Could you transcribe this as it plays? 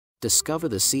discover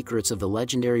the secrets of the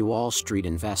legendary Wall Street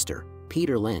investor,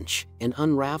 Peter Lynch, and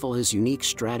unravel his unique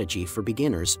strategy for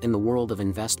beginners in the world of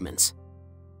investments.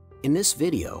 In this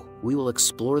video, we will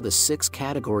explore the 6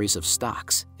 categories of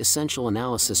stocks, essential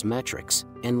analysis metrics,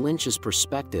 and Lynch's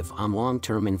perspective on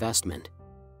long-term investment.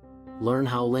 Learn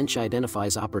how Lynch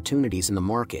identifies opportunities in the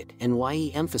market and why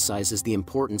he emphasizes the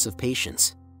importance of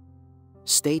patience.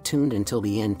 Stay tuned until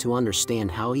the end to understand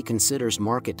how he considers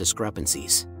market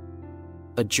discrepancies.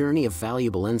 A journey of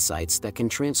valuable insights that can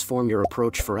transform your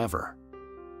approach forever.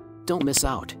 Don't miss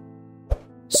out.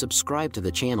 Subscribe to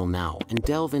the channel now and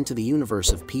delve into the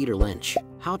universe of Peter Lynch,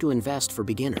 how to invest for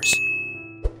beginners.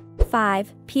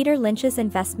 5. Peter Lynch's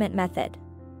investment method.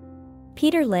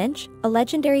 Peter Lynch, a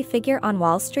legendary figure on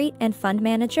Wall Street and fund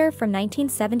manager from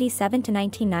 1977 to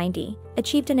 1990,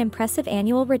 achieved an impressive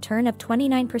annual return of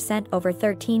 29% over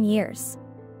 13 years.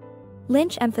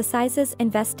 Lynch emphasizes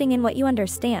investing in what you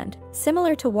understand,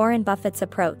 similar to Warren Buffett's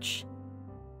approach.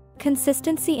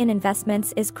 Consistency in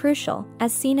investments is crucial,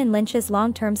 as seen in Lynch's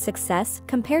long-term success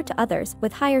compared to others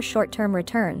with higher short-term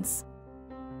returns.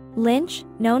 Lynch,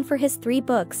 known for his 3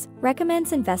 books,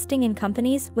 recommends investing in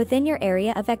companies within your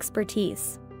area of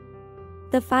expertise.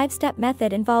 The 5-step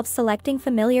method involves selecting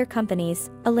familiar companies,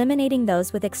 eliminating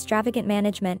those with extravagant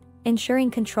management, ensuring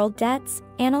controlled debts,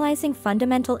 analyzing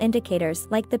fundamental indicators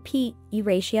like the P/E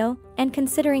ratio, and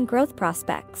considering growth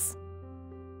prospects.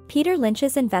 Peter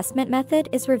Lynch's investment method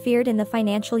is revered in the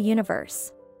financial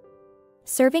universe.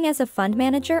 Serving as a fund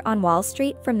manager on Wall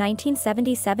Street from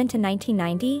 1977 to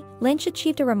 1990, Lynch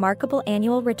achieved a remarkable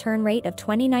annual return rate of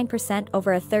 29%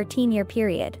 over a 13-year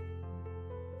period.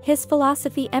 His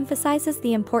philosophy emphasizes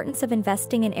the importance of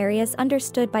investing in areas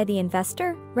understood by the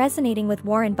investor, resonating with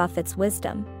Warren Buffett's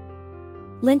wisdom.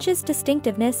 Lynch's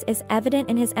distinctiveness is evident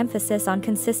in his emphasis on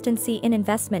consistency in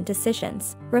investment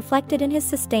decisions, reflected in his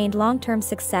sustained long-term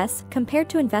success compared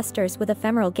to investors with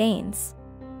ephemeral gains.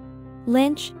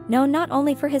 Lynch, known not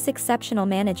only for his exceptional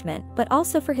management but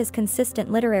also for his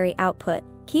consistent literary output,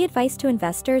 key advice to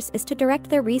investors is to direct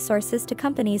their resources to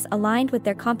companies aligned with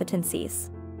their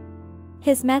competencies.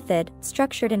 His method,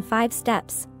 structured in 5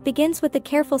 steps, begins with the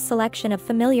careful selection of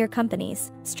familiar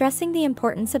companies, stressing the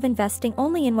importance of investing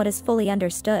only in what is fully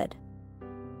understood.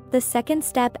 The second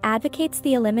step advocates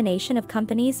the elimination of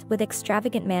companies with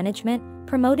extravagant management,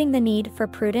 promoting the need for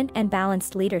prudent and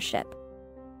balanced leadership.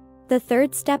 The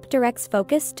third step directs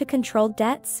focus to controlled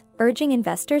debts, urging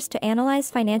investors to analyze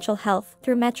financial health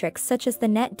through metrics such as the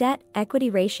net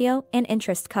debt-equity ratio and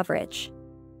interest coverage.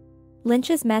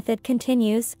 Lynch's method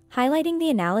continues, highlighting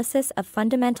the analysis of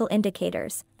fundamental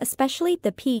indicators, especially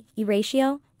the P/E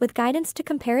ratio, with guidance to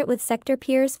compare it with sector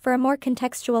peers for a more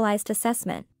contextualized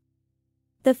assessment.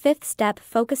 The 5th step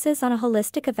focuses on a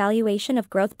holistic evaluation of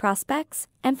growth prospects,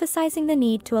 emphasizing the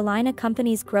need to align a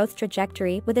company's growth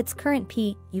trajectory with its current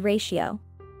P/E ratio.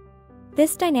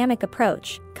 This dynamic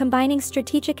approach, combining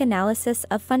strategic analysis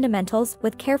of fundamentals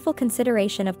with careful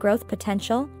consideration of growth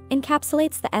potential,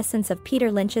 encapsulates the essence of Peter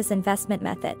Lynch's investment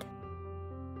method.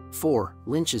 4.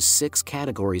 Lynch's 6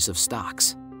 categories of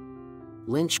stocks.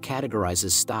 Lynch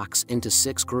categorizes stocks into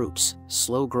 6 groups: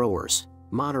 slow growers,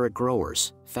 moderate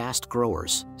growers, fast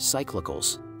growers,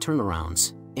 cyclicals,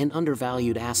 turnarounds, and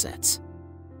undervalued assets.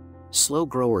 Slow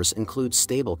growers include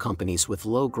stable companies with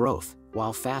low growth,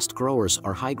 while fast growers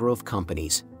are high-growth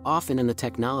companies, often in the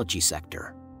technology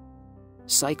sector.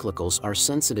 Cyclicals are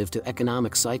sensitive to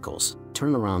economic cycles,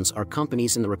 turnarounds are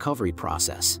companies in the recovery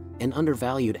process, and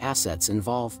undervalued assets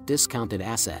involve discounted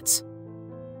assets.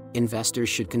 Investors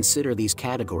should consider these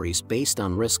categories based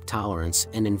on risk tolerance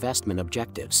and investment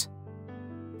objectives.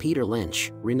 Peter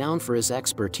Lynch, renowned for his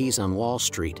expertise on Wall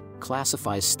Street,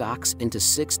 classifies stocks into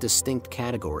 6 distinct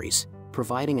categories,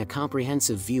 providing a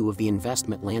comprehensive view of the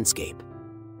investment landscape.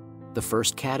 The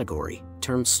first category,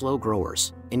 termed slow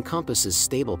growers, encompasses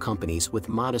stable companies with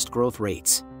modest growth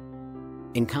rates.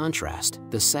 In contrast,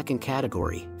 the second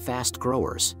category, fast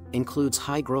growers, includes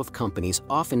high-growth companies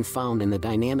often found in the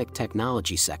dynamic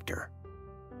technology sector.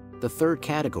 The third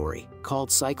category, called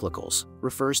cyclicals,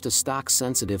 refers to stocks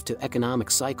sensitive to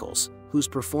economic cycles, whose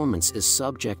performance is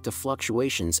subject to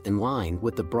fluctuations in line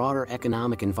with the broader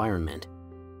economic environment.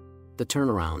 The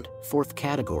turnaround, fourth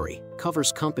category,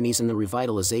 covers companies in the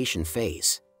revitalization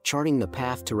phase, charting the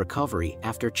path to recovery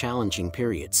after challenging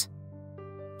periods.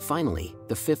 Finally,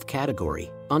 the 5th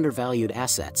category, undervalued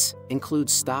assets,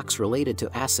 includes stocks related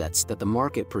to assets that the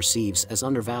market perceives as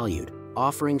undervalued,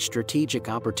 offering strategic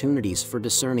opportunities for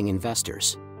discerning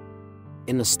investors.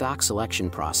 In the stock selection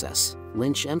process,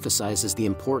 Lynch emphasizes the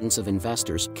importance of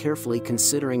investors carefully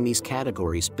considering these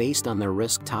categories based on their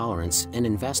risk tolerance and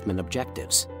investment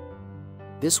objectives.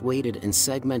 This weighted and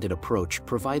segmented approach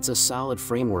provides a solid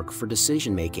framework for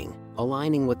decision-making,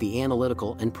 aligning with the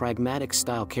analytical and pragmatic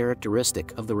style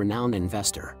characteristic of the renowned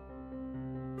investor.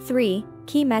 3.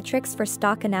 Key metrics for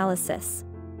stock analysis.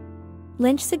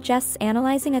 Lynch suggests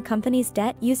analyzing a company's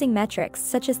debt using metrics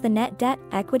such as the net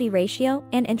debt-equity ratio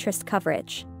and interest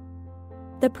coverage.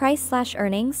 The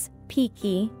price/earnings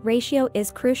 (P/E) ratio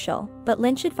is crucial, but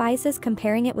Lynch advises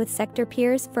comparing it with sector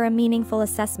peers for a meaningful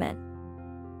assessment.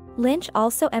 Lynch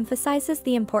also emphasizes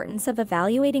the importance of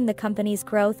evaluating the company's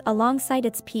growth alongside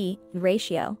its P/E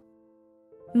ratio.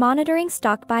 Monitoring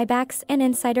stock buybacks and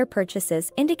insider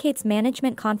purchases indicates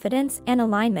management confidence and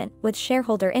alignment with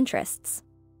shareholder interests.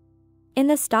 In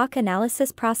the stock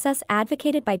analysis process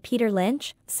advocated by Peter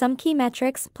Lynch, some key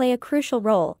metrics play a crucial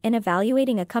role in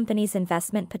evaluating a company's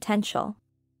investment potential.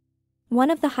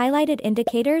 One of the highlighted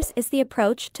indicators is the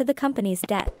approach to the company's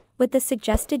debt, with the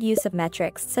suggested use of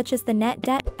metrics such as the net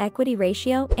debt-equity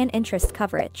ratio and interest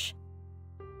coverage.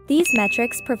 These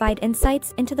metrics provide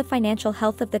insights into the financial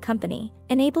health of the company,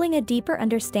 enabling a deeper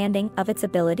understanding of its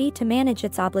ability to manage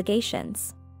its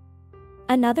obligations.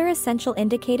 Another essential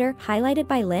indicator highlighted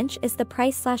by Lynch is the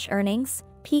price/earnings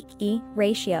 (P/E)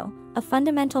 ratio, a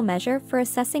fundamental measure for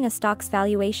assessing a stock's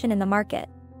valuation in the market.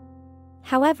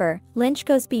 However, Lynch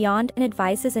goes beyond and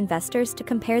advises investors to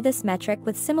compare this metric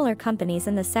with similar companies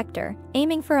in the sector,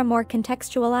 aiming for a more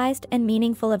contextualized and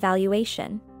meaningful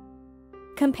evaluation.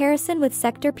 Comparison with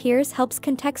sector peers helps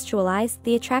contextualize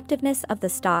the attractiveness of the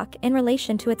stock in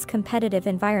relation to its competitive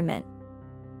environment.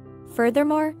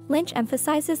 Furthermore, Lynch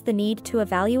emphasizes the need to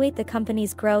evaluate the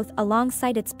company's growth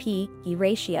alongside its P/E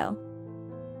ratio.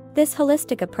 This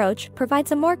holistic approach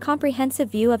provides a more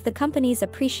comprehensive view of the company's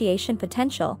appreciation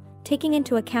potential, taking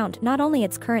into account not only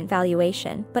its current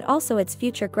valuation but also its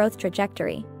future growth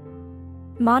trajectory.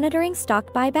 Monitoring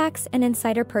stock buybacks and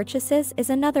insider purchases is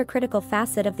another critical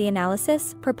facet of the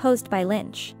analysis proposed by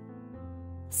Lynch.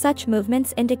 Such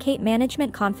movements indicate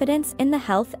management confidence in the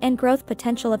health and growth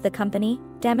potential of the company,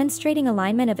 demonstrating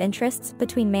alignment of interests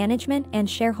between management and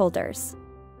shareholders.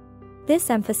 This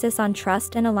emphasis on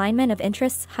trust and alignment of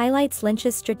interests highlights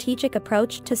Lynch's strategic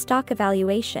approach to stock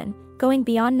evaluation, going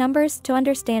beyond numbers to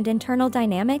understand internal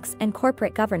dynamics and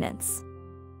corporate governance.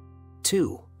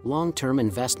 2. Long-term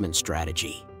investment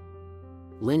strategy.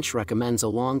 Lynch recommends a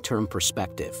long-term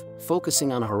perspective,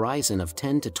 focusing on a horizon of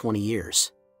 10 to 20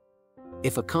 years.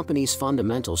 If a company's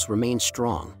fundamentals remain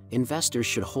strong, investors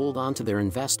should hold on to their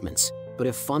investments, but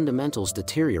if fundamentals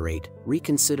deteriorate,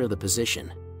 reconsider the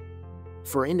position.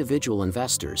 For individual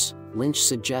investors, Lynch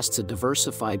suggests a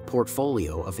diversified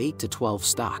portfolio of 8 to 12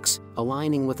 stocks,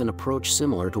 aligning with an approach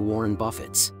similar to Warren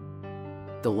Buffett's.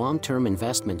 The long-term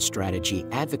investment strategy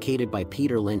advocated by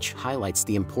Peter Lynch highlights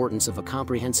the importance of a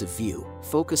comprehensive view,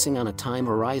 focusing on a time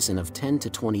horizon of 10 to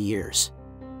 20 years.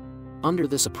 Under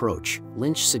this approach,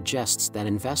 Lynch suggests that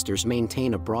investors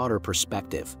maintain a broader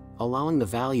perspective, allowing the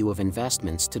value of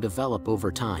investments to develop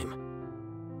over time.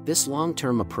 This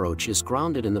long-term approach is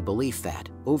grounded in the belief that,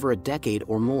 over a decade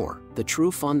or more, the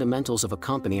true fundamentals of a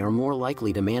company are more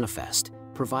likely to manifest,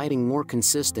 providing more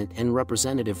consistent and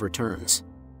representative returns.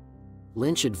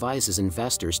 Lynch advises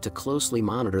investors to closely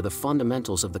monitor the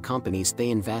fundamentals of the companies they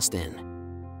invest in.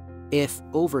 If,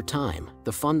 over time,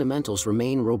 the fundamentals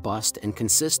remain robust and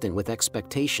consistent with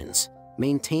expectations,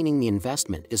 maintaining the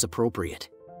investment is appropriate.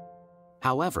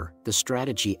 However, the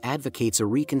strategy advocates a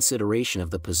reconsideration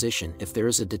of the position if there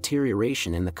is a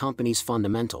deterioration in the company's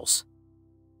fundamentals.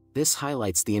 This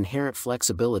highlights the inherent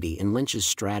flexibility in Lynch's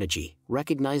strategy,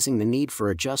 recognizing the need for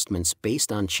adjustments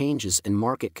based on changes in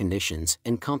market conditions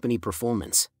and company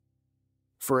performance.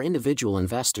 For individual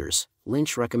investors,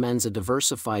 Lynch recommends a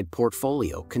diversified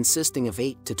portfolio consisting of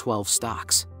 8 to 12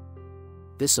 stocks.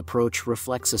 This approach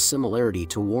reflects a similarity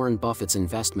to Warren Buffett's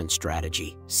investment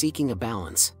strategy, seeking a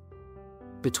balance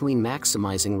between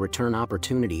maximizing return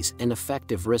opportunities and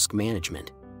effective risk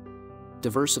management.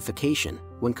 Diversification,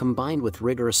 when combined with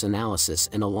rigorous analysis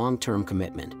and a long-term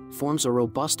commitment, forms a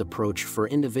robust approach for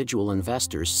individual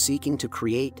investors seeking to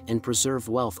create and preserve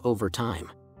wealth over time.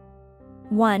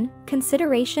 1.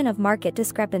 Consideration of market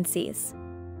discrepancies.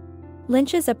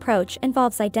 Lynch's approach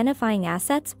involves identifying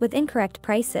assets with incorrect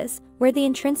prices, where the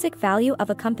intrinsic value of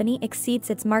a company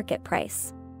exceeds its market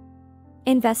price.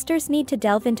 Investors need to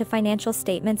delve into financial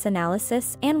statements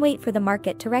analysis and wait for the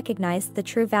market to recognize the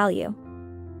true value.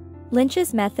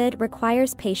 Lynch's method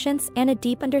requires patience and a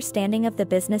deep understanding of the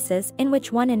businesses in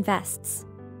which one invests.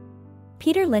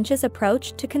 Peter Lynch's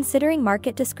approach to considering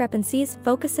market discrepancies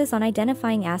focuses on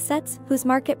identifying assets whose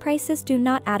market prices do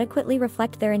not adequately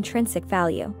reflect their intrinsic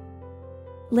value.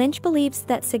 Lynch believes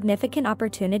that significant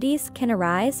opportunities can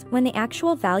arise when the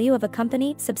actual value of a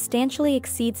company substantially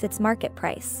exceeds its market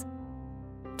price.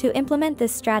 To implement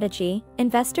this strategy,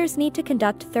 investors need to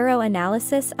conduct thorough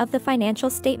analysis of the financial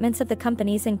statements of the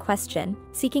companies in question,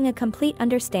 seeking a complete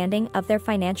understanding of their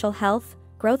financial health,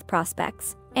 growth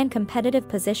prospects, and competitive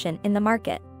position in the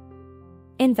market.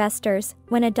 Investors,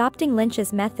 when adopting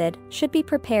Lynch's method, should be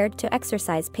prepared to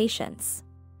exercise patience.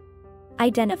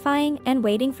 Identifying and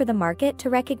waiting for the market to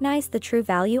recognize the true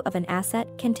value of an asset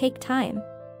can take time.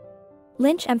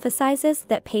 Lynch emphasizes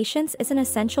that patience is an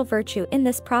essential virtue in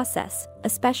this process,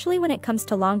 especially when it comes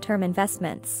to long-term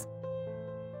investments.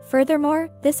 Furthermore,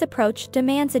 this approach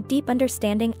demands a deep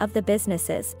understanding of the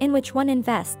businesses in which one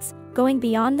invests, going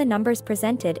beyond the numbers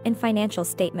presented in financial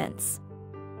statements.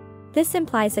 This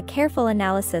implies a careful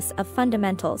analysis of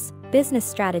fundamentals, business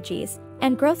strategies,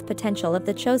 and growth potential of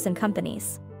the chosen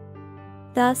companies.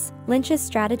 Thus, Lynch's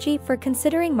strategy for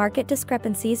considering market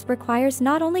discrepancies requires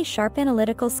not only sharp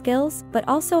analytical skills but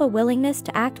also a willingness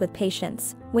to act with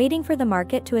patience, waiting for the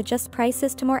market to adjust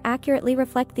prices to more accurately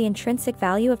reflect the intrinsic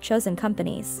value of chosen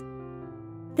companies.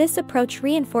 This approach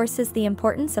reinforces the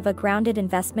importance of a grounded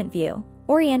investment view,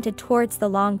 oriented towards the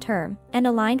long term and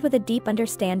aligned with a deep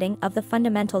understanding of the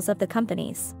fundamentals of the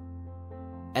companies.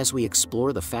 As we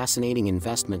explore the fascinating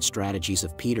investment strategies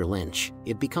of Peter Lynch,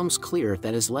 it becomes clear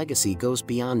that his legacy goes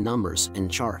beyond numbers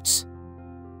and charts.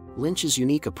 Lynch's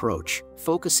unique approach,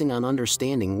 focusing on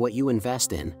understanding what you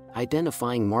invest in,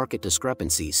 identifying market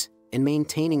discrepancies, and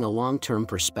maintaining a long-term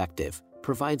perspective,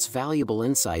 provides valuable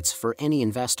insights for any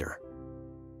investor.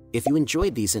 If you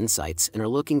enjoyed these insights and are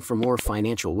looking for more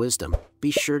financial wisdom,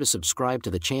 be sure to subscribe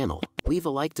to the channel, leave a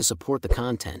like to support the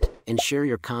content, and share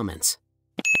your comments.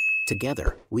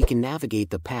 Together, we can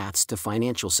navigate the paths to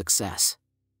financial success.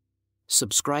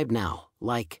 Subscribe now,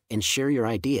 like, and share your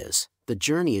ideas. The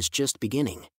journey is just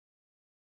beginning.